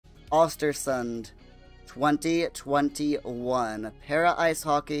Ostersund 2021 Para Ice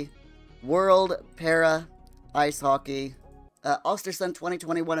Hockey, World Para Ice Hockey. Ostersund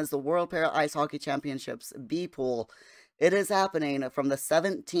 2021 is the World Para Ice Hockey Championships B pool. It is happening from the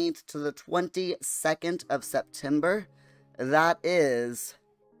 17th to the 22nd of September. That is,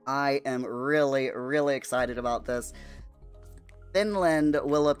 I am really excited about this. Finland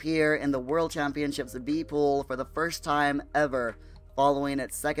will appear in the World Championships B pool for the first time ever, following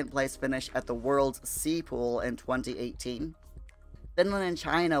its second place finish at the World's C pool in 2018. Finland and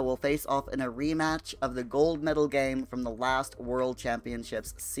China will face off in a rematch of the gold medal game from the last World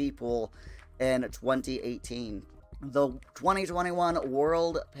Championships C pool in 2018. The 2021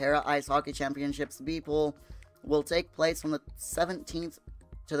 World Para Ice Hockey Championships B pool will take place from the 17th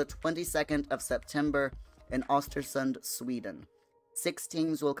to the 22nd of September in Ostersund, Sweden. 6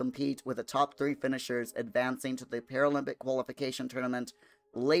 teams will compete, with the top 3 finishers advancing to the Paralympic qualification tournament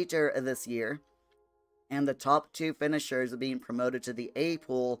later this year, and the top 2 finishers being promoted to the A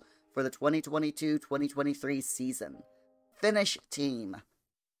pool for the 2022-2023 season. Finnish team.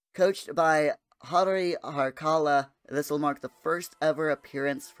 Coached by Harri Harkala, this will mark the first ever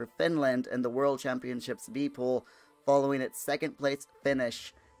appearance for Finland in the World Championships B pool, following its second place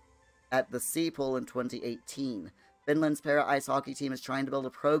finish at the C pool in 2018. Finland's para ice hockey team is trying to build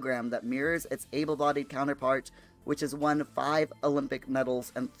a program that mirrors its able-bodied counterpart, which has won 5 Olympic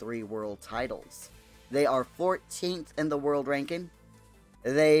medals and 3 world titles. They are 14th in the world ranking.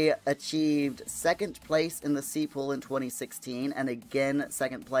 They achieved 2nd place in the C pool in 2016, and again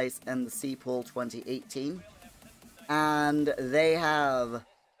 2nd place in the C pool 2018. And they have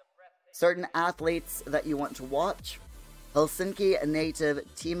certain athletes that you want to watch. Helsinki native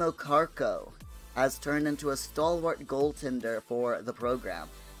Timo Karko has turned into a stalwart goaltender for the program.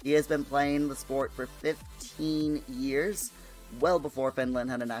 He has been playing the sport for 15 years, well before Finland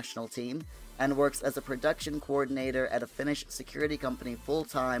had a national team, and works as a production coordinator at a Finnish security company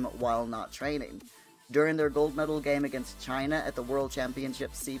full-time while not training. During their gold medal game against China at the World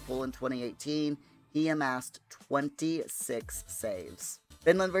Championship C pool in 2018, he amassed 26 saves.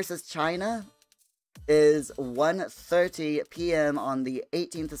 Finland versus China is 1:30 p.m. on the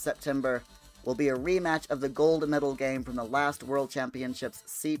 18th of September. Will be a rematch of the gold medal game from the last World Championships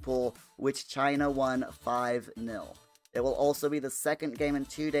C pool, which China won 5-0. It will also be the second game in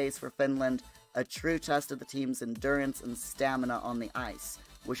 2 days for Finland, a true test of the team's endurance and stamina on the ice,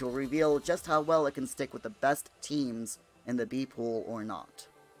 which will reveal just how well it can stick with the best teams in the B pool or not.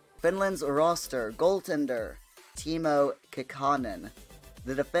 Finland's roster: goaltender Timo Kekkonen.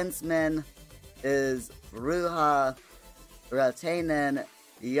 The defenseman is Ruha Ratainen,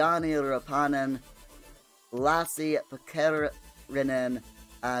 Jani Rapanen, Lassi Pekarinen,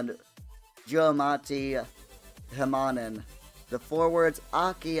 and Jomati Hemanen. The forwards: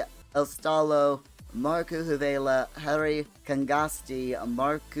 Aki Elstalo, Markku Hyvälä, Harri Kangasti,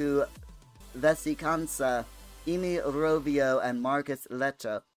 Markku Vesikansa, Imi Rovio, and Marcus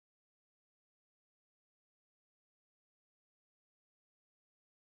Letta.